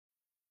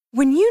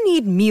When you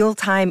need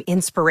mealtime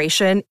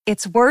inspiration,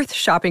 it's worth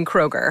shopping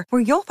Kroger,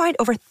 where you'll find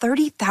over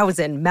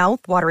 30,000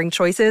 mouth-watering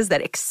choices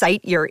that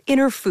excite your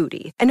inner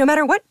foodie. And no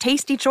matter what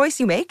tasty choice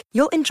you make,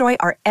 you'll enjoy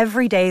our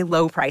everyday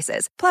low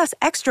prices, plus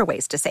extra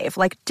ways to save,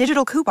 like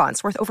digital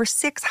coupons worth over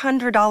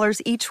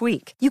 $600 each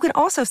week. You can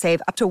also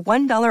save up to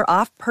 $1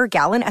 off per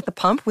gallon at the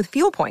pump with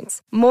fuel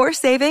points. More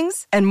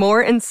savings and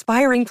more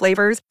inspiring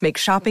flavors make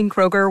shopping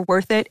Kroger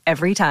worth it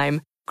every time.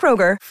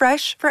 Kroger,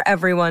 fresh for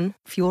everyone.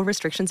 Fuel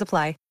restrictions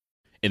apply.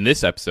 In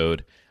this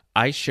episode,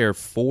 I share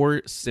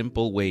 4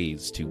 simple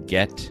ways to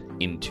get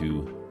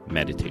into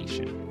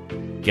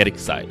meditation. Get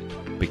excited,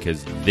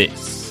 because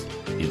this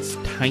is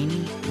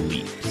Tiny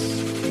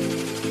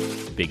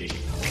Leaps. Big Leaps.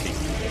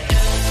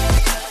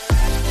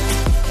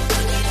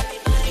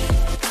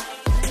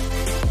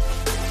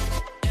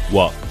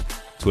 Welcome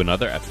to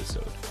another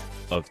episode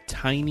of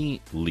Tiny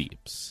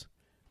Leaps,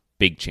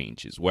 Big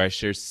Changes, where I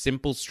share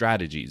simple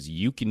strategies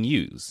you can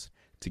use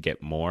to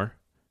get more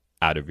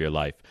out of your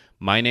life.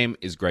 My name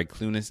is Greg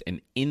Clunas,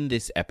 and in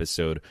this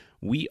episode,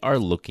 we are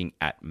looking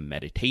at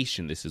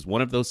meditation. This is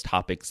one of those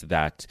topics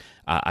that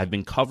I've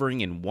been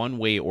covering in one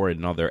way or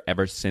another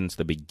ever since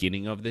the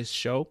beginning of this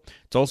show.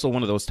 It's also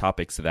one of those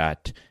topics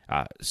that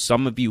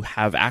some of you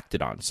have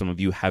acted on, some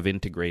of you have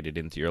integrated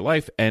into your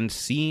life and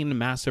seen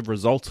massive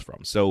results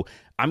from. So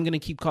I'm going to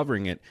keep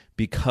covering it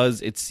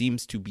because it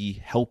seems to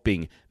be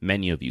helping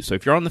many of you. So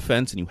if you're on the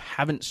fence and you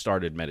haven't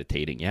started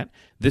meditating yet,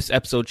 this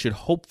episode should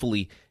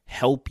hopefully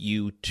help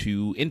you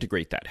to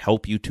integrate that,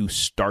 help you to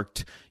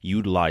start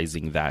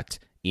utilizing that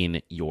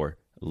in your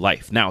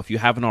life. Now, if you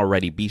haven't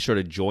already, be sure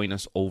to join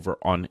us over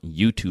on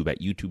YouTube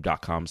at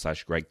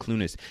youtube.com/Greg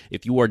Clunas.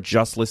 If you are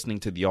just listening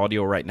to the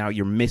audio right now,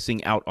 you're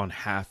missing out on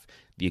half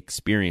the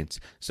experience.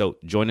 So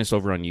join us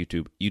over on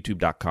YouTube,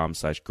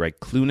 youtube.com/Greg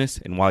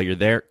Clunas. And while you're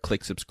there,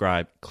 click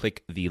subscribe,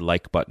 click the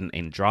like button,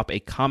 and drop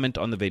a comment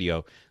on the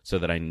video so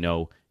that I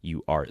know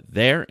you are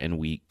there and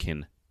we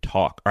can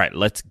talk. All right,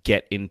 let's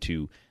get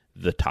into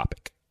the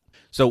topic.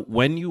 So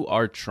when you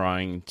are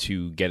trying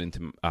to get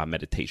into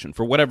meditation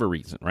for whatever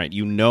reason, right?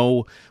 You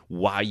know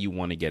why you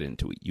want to get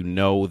into it. You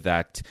know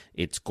that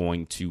it's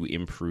going to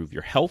improve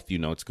your health. You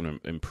know it's going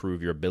to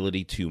improve your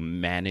ability to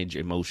manage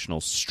emotional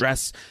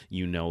stress.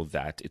 You know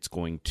that it's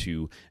going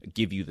to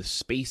give you the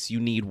space you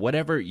need,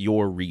 whatever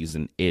your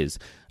reason is.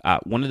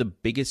 One of the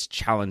biggest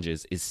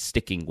challenges is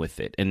sticking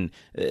with it. And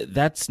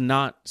that's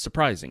not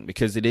surprising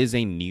because it is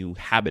a new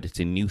habit.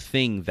 It's a new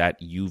thing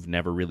that you've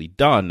never really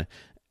done.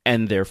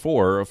 And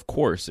therefore, of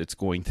course, it's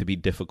going to be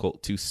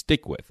difficult to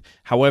stick with.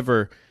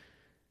 However,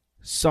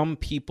 some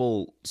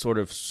people sort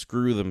of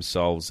screw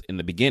themselves in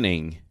the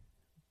beginning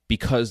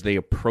because they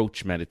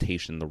approach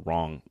meditation the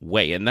wrong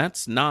way. And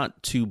that's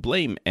not to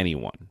blame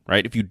anyone,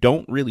 right? If you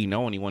don't really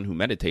know anyone who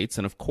meditates,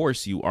 then of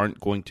course you aren't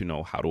going to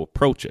know how to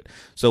approach it.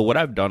 So what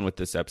I've done with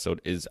this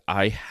episode is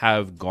I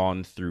have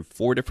gone through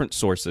 4 different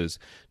sources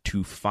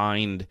to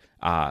find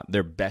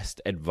their best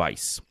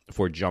advice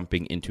for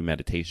jumping into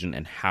meditation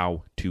and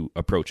how to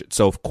approach it.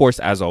 So, of course,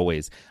 as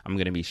always, I'm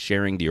going to be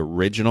sharing the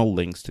original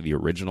links to the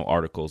original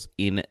articles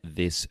in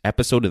this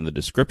episode in the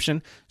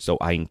description. So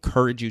I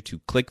encourage you to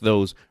click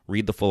those,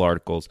 read the full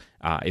articles.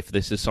 If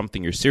this is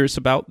something you're serious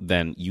about,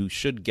 then you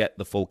should get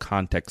the full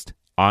context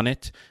on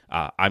it.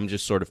 I'm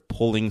just sort of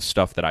pulling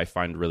stuff that I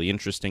find really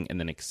interesting and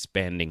then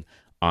expanding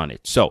on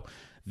it. So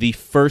the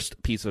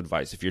first piece of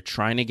advice, if you're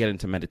trying to get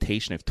into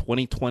meditation, if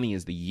 2020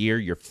 is the year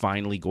you're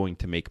finally going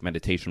to make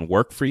meditation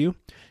work for you,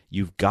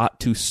 you've got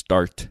to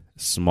start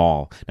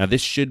small. Now,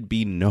 this should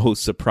be no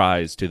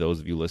surprise to those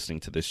of you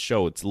listening to this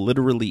show. It's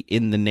literally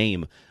in the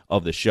name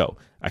of the show.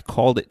 I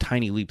called it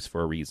Tiny Leaps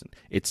for a reason.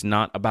 It's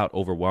not about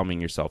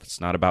overwhelming yourself. It's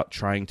not about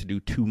trying to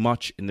do too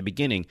much in the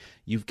beginning.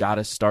 You've got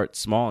to start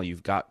small.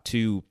 You've got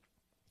to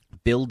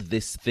build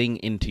this thing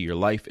into your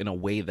life in a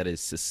way that is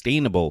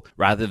sustainable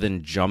rather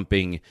than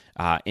jumping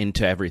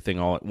into everything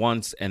all at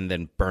once and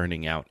then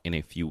burning out in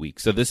a few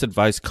weeks. So this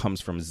advice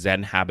comes from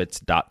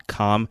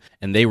zenhabits.com,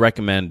 and they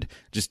recommend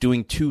just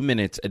doing 2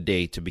 minutes a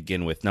day to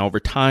begin with. Now, over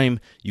time,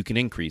 you can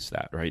increase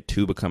that, right?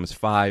 2 becomes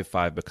 5,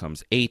 5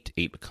 becomes 8,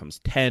 8 becomes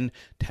 10,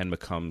 10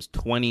 becomes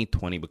 20,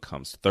 20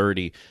 becomes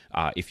 30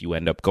 if you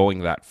end up going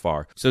that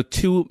far. So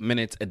 2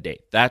 minutes a day,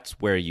 that's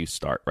where you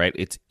start, right?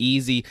 It's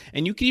easy,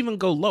 and you can even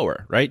go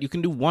lower, right? You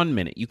can do 1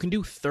 minute. You can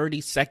do 30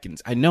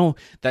 seconds. I know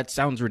that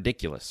sounds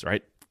ridiculous,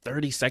 right?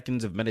 30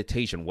 seconds of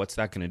meditation. What's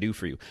that going to do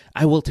for you?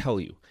 I will tell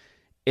you.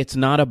 It's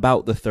not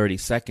about the 30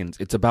 seconds.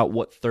 It's about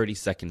what 30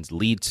 seconds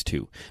leads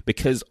to.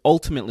 Because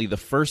ultimately, the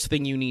first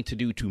thing you need to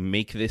do to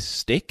make this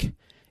stick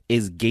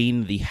is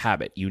gain the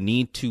habit. You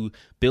need to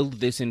build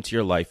this into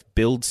your life,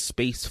 build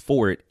space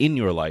for it in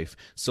your life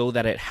so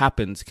that it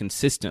happens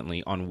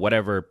consistently on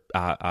whatever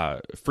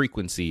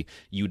frequency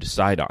you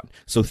decide on.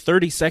 So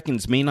 30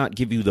 seconds may not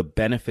give you the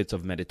benefits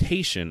of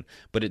meditation,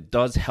 but it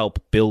does help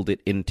build it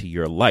into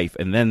your life.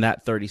 And then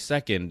that 30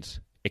 seconds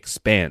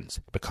expands,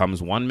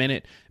 becomes 1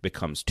 minute,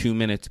 becomes 2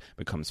 minutes,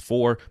 becomes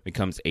 4,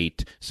 becomes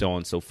 8, so on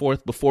and so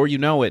forth. Before you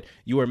know it,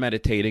 you are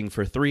meditating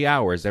for 3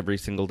 hours every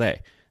single day.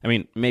 I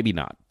mean, maybe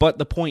not. But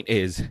the point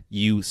is,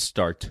 you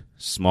start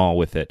small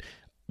with it.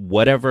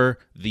 Whatever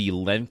the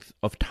length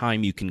of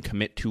time you can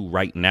commit to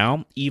right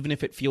now, even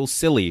if it feels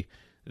silly,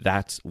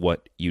 that's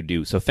what you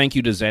do. So thank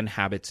you to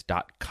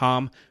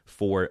zenhabits.com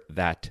for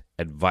that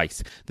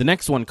advice. The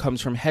next one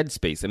comes from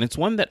Headspace, and it's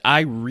one that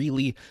I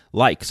really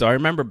like. So I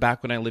remember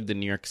back when I lived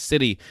in New York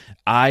City,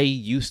 I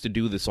used to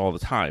do this all the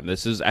time.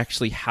 This is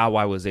actually how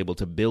I was able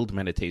to build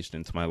meditation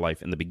into my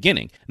life in the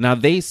beginning. Now,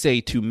 they say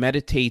to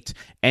meditate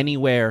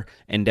anywhere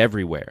and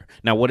everywhere.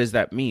 Now, what does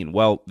that mean?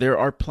 Well, there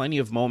are plenty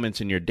of moments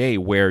in your day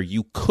where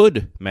you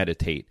could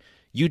meditate.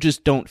 You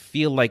just don't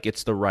feel like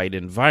it's the right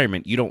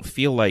environment. You don't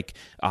feel like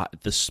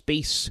the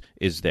space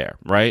is there,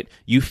 right?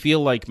 You feel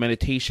like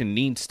meditation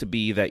needs to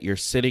be that you're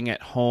sitting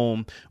at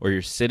home or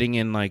you're sitting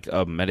in like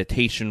a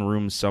meditation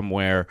room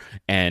somewhere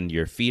and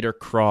your feet are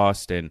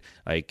crossed and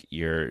like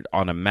you're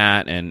on a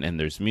mat and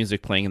there's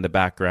music playing in the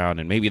background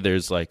and maybe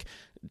there's like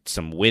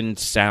some wind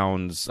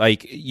sounds.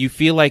 Like you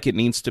feel like it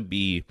needs to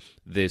be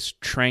this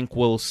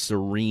tranquil,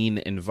 serene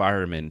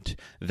environment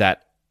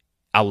that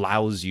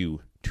allows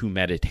you to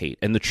meditate.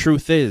 And the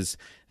truth is,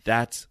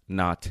 that's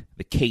not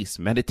the case.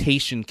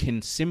 Meditation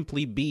can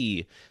simply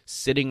be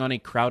sitting on a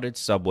crowded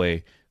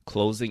subway,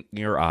 closing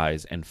your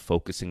eyes and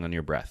focusing on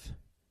your breath.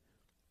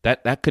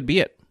 That could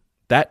be it.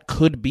 That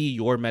could be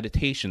your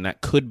meditation.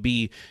 That could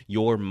be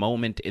your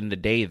moment in the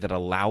day that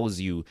allows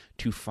you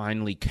to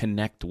finally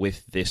connect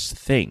with this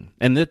thing.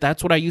 And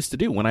that's what I used to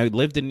do. When I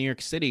lived in New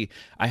York City,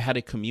 I had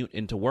to commute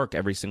into work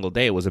every single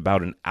day. It was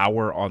about an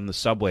hour on the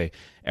subway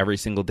every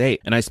single day.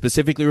 And I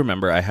specifically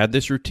remember I had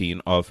this routine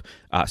of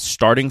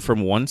starting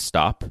from one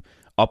stop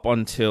up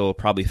until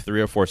probably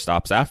 3 or 4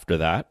 stops after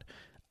that.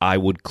 I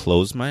would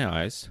close my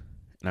eyes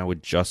and I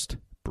would just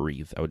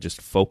breathe. I would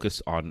just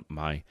focus on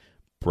my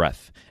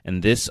breath.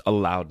 And this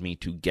allowed me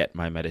to get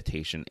my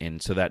meditation in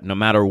so that no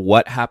matter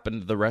what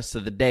happened the rest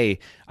of the day,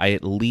 I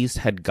at least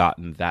had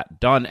gotten that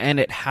done. And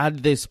it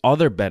had this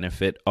other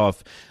benefit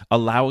of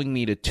allowing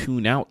me to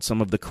tune out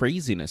some of the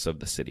craziness of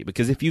the city.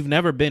 Because if you've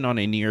never been on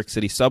a New York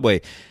City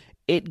subway,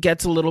 it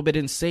gets a little bit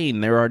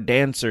insane. There are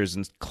dancers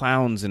and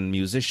clowns and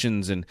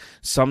musicians and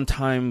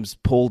sometimes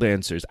pole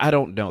dancers. I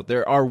don't know.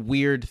 There are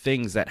weird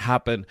things that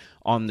happen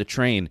on the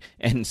train.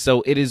 And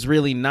so it is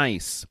really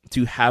nice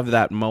to have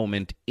that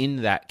moment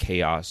in that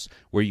chaos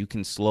where you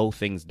can slow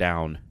things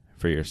down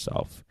for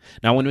yourself.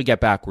 Now, when we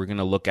get back, we're going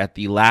to look at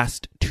the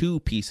last 2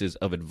 pieces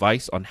of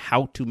advice on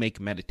how to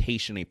make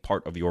meditation a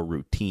part of your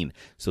routine.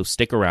 So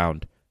stick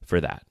around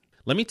for that.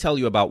 Let me tell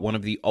you about one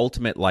of the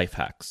ultimate life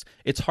hacks.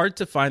 It's hard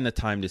to find the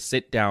time to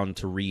sit down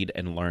to read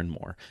and learn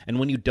more. And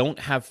when you don't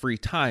have free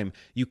time,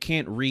 you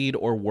can't read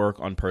or work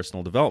on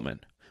personal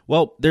development.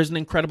 Well, there's an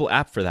incredible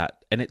app for that,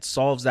 and it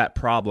solves that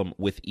problem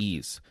with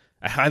ease.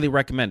 I highly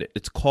recommend it.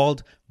 It's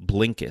called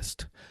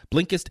Blinkist.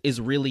 Blinkist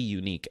is really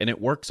unique, and it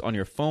works on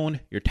your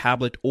phone, your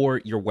tablet, or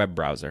your web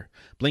browser.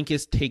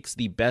 Blinkist takes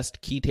the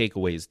best key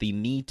takeaways, the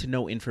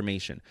need-to-know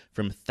information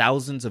from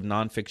thousands of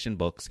nonfiction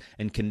books,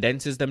 and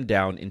condenses them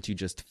down into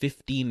just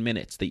 15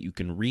 minutes that you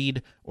can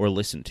read or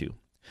listen to.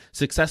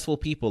 Successful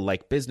people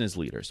like business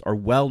leaders are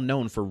well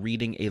known for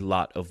reading a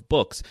lot of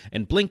books,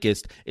 and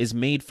Blinkist is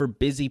made for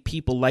busy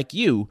people like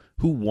you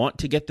who want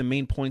to get the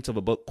main points of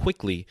a book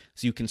quickly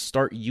so you can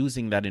start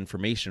using that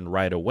information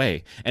right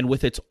away. And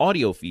with its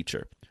audio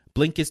feature,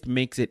 Blinkist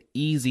makes it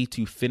easy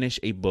to finish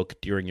a book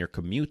during your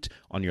commute,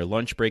 on your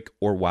lunch break,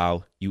 or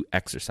while you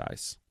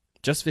exercise.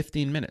 Just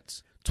 15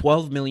 minutes.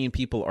 12 million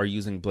people are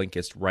using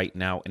Blinkist right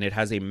now, and it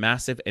has a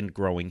massive and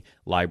growing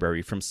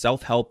library from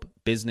self-help,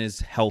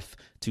 business, health,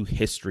 to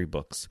history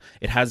books.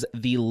 It has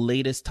the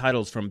latest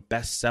titles from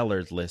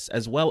bestsellers lists,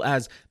 as well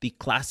as the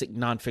classic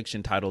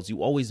nonfiction titles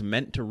you always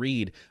meant to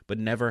read but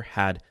never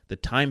had the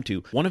time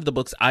to. One of the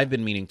books I've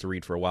been meaning to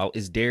read for a while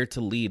is Dare to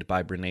Lead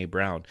by Brené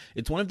Brown.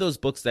 It's one of those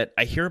books that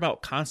I hear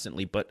about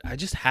constantly, but I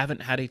just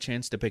haven't had a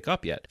chance to pick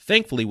up yet.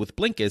 Thankfully, with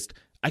Blinkist,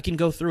 I can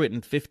go through it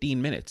in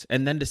 15 minutes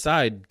and then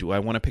decide, do I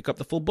want to pick up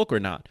the full book or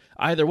not?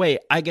 Either way,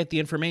 I get the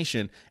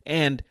information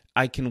and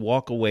I can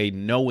walk away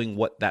knowing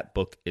what that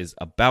book is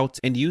about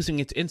and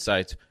using its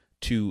insights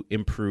to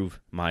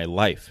improve my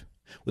life.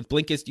 With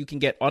Blinkist, you can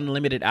get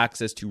unlimited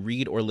access to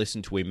read or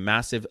listen to a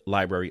massive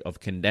library of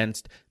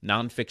condensed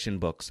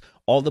nonfiction books,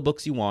 all the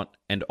books you want,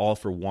 and all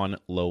for one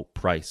low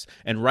price.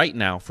 And right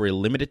now, for a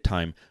limited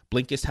time,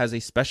 Blinkist has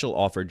a special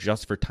offer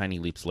just for Tiny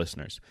Leaps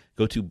listeners.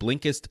 Go to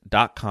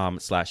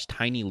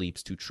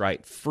Blinkist.com/tinyleaps to try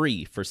it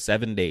free for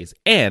 7 days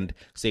and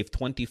save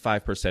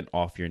 25%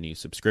 off your new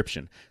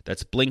subscription.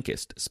 That's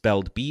Blinkist,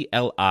 spelled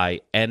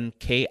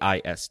Blinkist.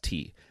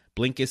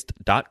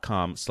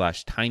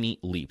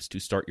 Blinkist.com/tinyleaps to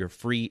start your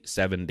free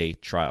 7-day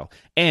trial.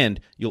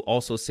 And you'll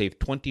also save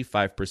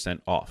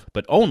 25% off,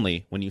 but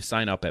only when you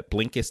sign up at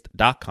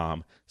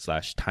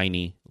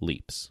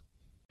Blinkist.com/tinyleaps.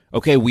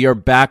 Okay, we are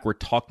back. We're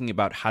talking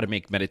about how to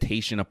make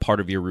meditation a part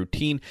of your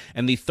routine.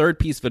 And the third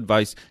piece of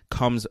advice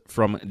comes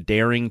from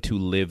Daring to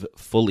Live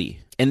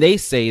Fully. And they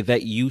say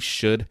that you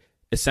should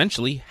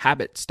essentially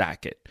habit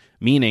stack it,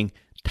 meaning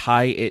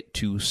tie it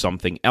to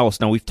something else.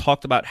 Now, we've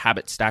talked about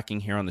habit stacking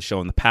here on the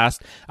show in the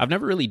past. I've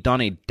never really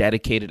done a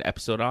dedicated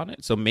episode on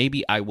it, so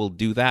maybe I will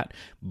do that.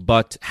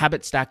 But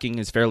habit stacking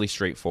is fairly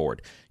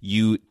straightforward.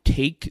 You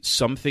take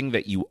something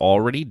that you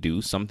already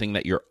do, something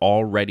that you're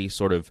already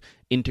sort of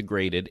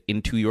integrated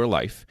into your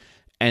life,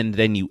 and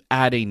then you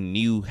add a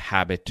new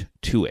habit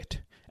to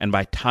it. And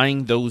by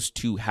tying those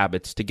two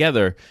habits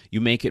together,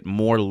 you make it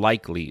more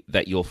likely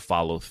that you'll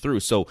follow through.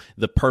 So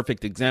the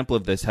perfect example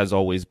of this has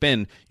always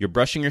been, you're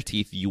brushing your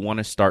teeth, you want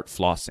to start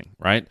flossing,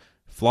 right?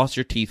 Floss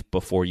your teeth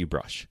before you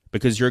brush,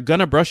 because you're going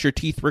to brush your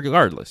teeth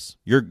regardless.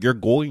 You're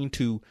going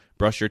to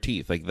brush your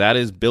teeth. Like, that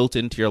is built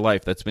into your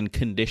life. That's been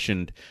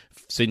conditioned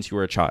since you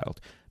were a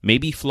child.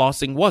 Maybe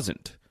flossing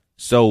wasn't.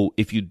 So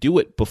if you do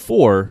it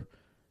before,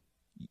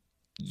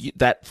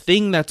 that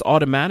thing that's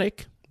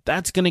automatic,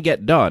 that's going to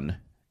get done.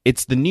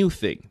 It's the new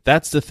thing.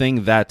 That's the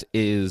thing that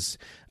is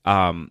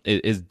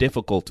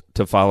difficult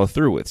to follow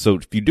through with. So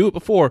if you do it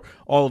before,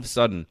 all of a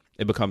sudden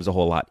it becomes a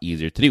whole lot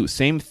easier to do.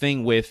 Same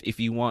thing with if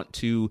you want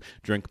to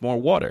drink more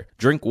water.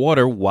 Drink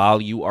water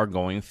while you are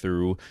going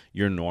through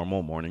your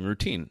normal morning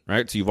routine,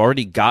 right? So you've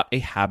already got a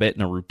habit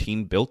and a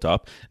routine built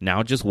up.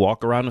 Now just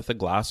walk around with a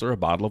glass or a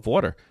bottle of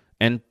water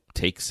and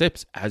take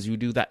sips as you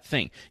do that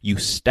thing. You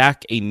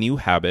stack a new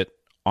habit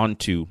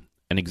onto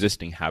an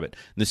existing habit.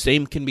 The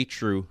same can be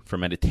true for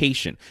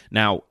meditation.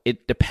 Now,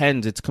 it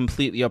depends. It's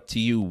completely up to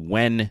you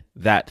when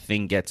that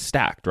thing gets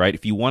stacked, right?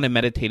 If you want to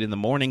meditate in the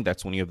morning,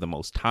 that's when you have the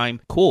most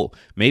time. Cool.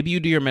 Maybe you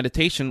do your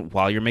meditation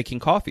while you're making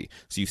coffee.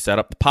 So you set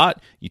up the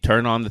pot, you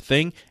turn on the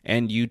thing,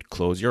 and you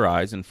close your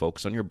eyes and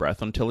focus on your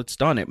breath until it's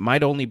done. It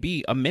might only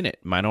be a minute,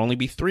 might only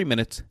be 3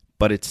 minutes,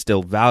 but it's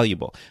still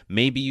valuable.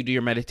 Maybe you do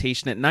your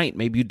meditation at night.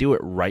 Maybe you do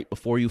it right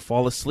before you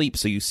fall asleep.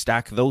 So you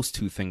stack those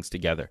two things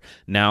together.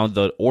 Now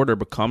the order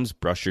becomes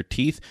brush your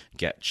teeth,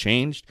 get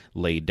changed,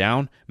 lay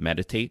down,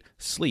 meditate,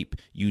 sleep.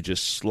 You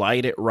just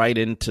slide it right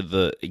into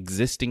the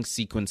existing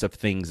sequence of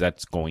things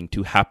that's going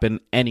to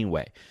happen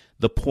anyway.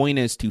 The point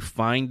is to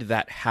find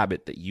that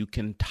habit that you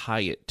can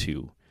tie it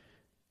to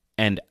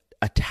and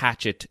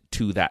attach it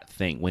to that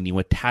thing. When you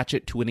attach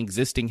it to an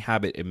existing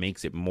habit, it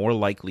makes it more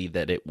likely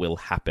that it will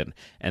happen.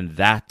 And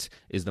that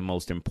is the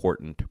most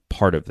important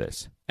part of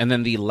this. And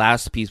then the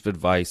last piece of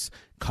advice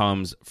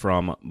comes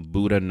from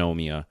Buddha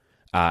Nomia,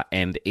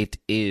 and it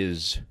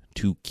is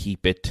to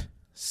keep it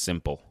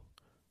simple.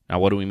 Now,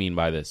 what do we mean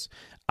by this?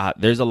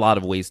 There's a lot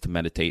of ways to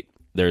meditate.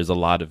 There's a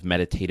lot of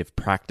meditative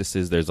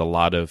practices. There's a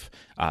lot of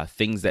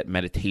things that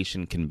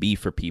meditation can be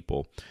for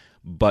people.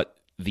 But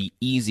the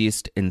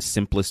easiest and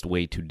simplest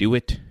way to do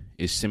it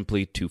is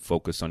simply to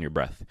focus on your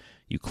breath.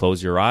 You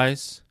close your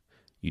eyes,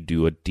 you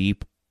do a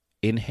deep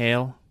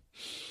inhale,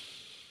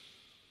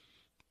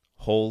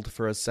 hold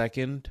for a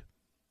second,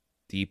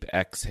 deep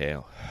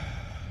exhale,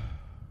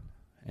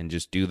 and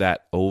just do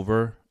that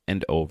over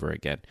and over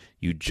again.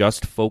 You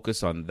just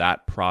focus on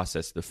that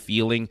process, the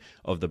feeling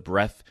of the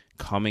breath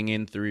coming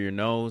in through your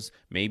nose.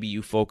 Maybe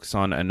you focus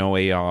on, I know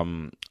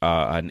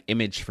an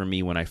image for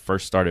me when I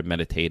first started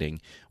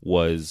meditating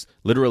was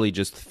literally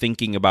just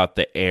thinking about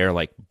the air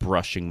like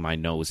brushing my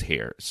nose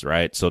hairs,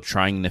 right? So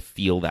trying to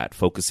feel that,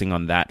 focusing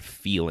on that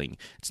feeling.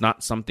 It's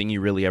not something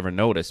you really ever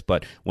notice,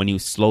 but when you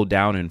slow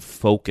down and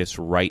focus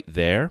right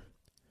there,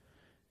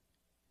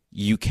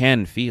 you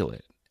can feel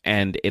it.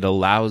 And it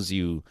allows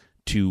you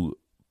to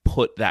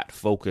put that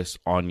focus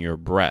on your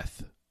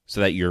breath so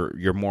that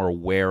you're more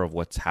aware of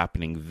what's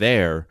happening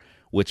there,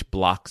 which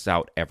blocks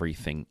out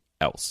everything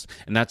else.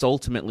 And that's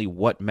ultimately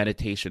what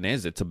meditation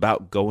is. It's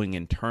about going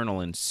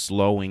internal and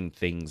slowing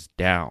things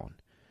down,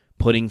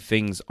 putting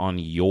things on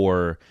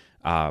your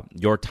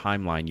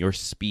timeline, your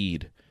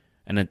speed,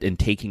 and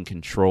taking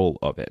control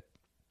of it.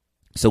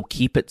 So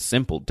keep it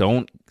simple.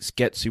 Don't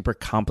get super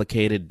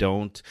complicated.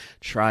 Don't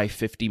try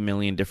 50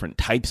 million different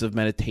types of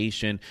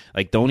meditation.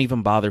 Like, don't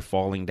even bother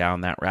falling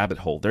down that rabbit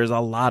hole. There's a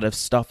lot of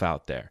stuff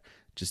out there.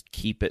 Just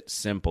keep it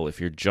simple. If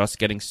you're just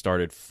getting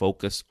started,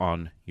 focus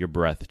on your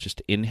breath.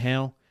 Just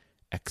inhale,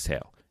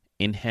 exhale,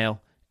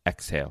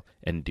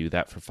 and do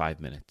that for 5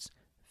 minutes.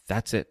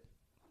 That's it.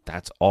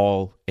 That's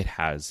all it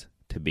has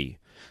to be.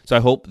 So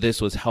I hope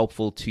this was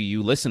helpful to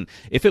you. Listen,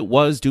 if it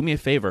was, do me a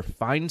favor,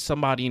 find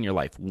somebody in your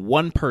life,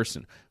 one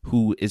person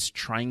who is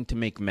trying to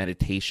make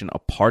meditation a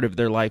part of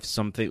their life,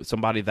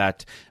 somebody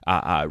that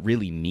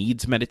really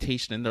needs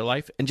meditation in their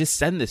life, and just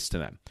send this to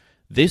them.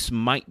 This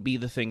might be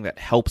the thing that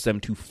helps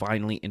them to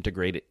finally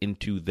integrate it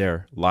into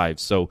their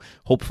lives. So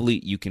hopefully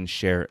you can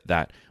share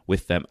that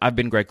with them. I've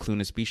been Greg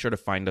Clunis. Be sure to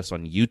find us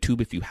on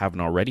YouTube if you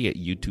haven't already at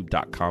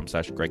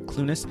youtube.com/Greg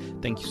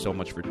Clunis. Thank you so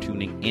much for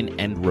tuning in.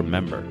 And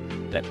remember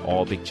that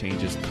all big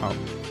changes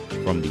come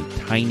from the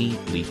tiny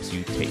leaps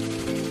you take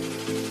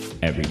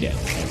every day.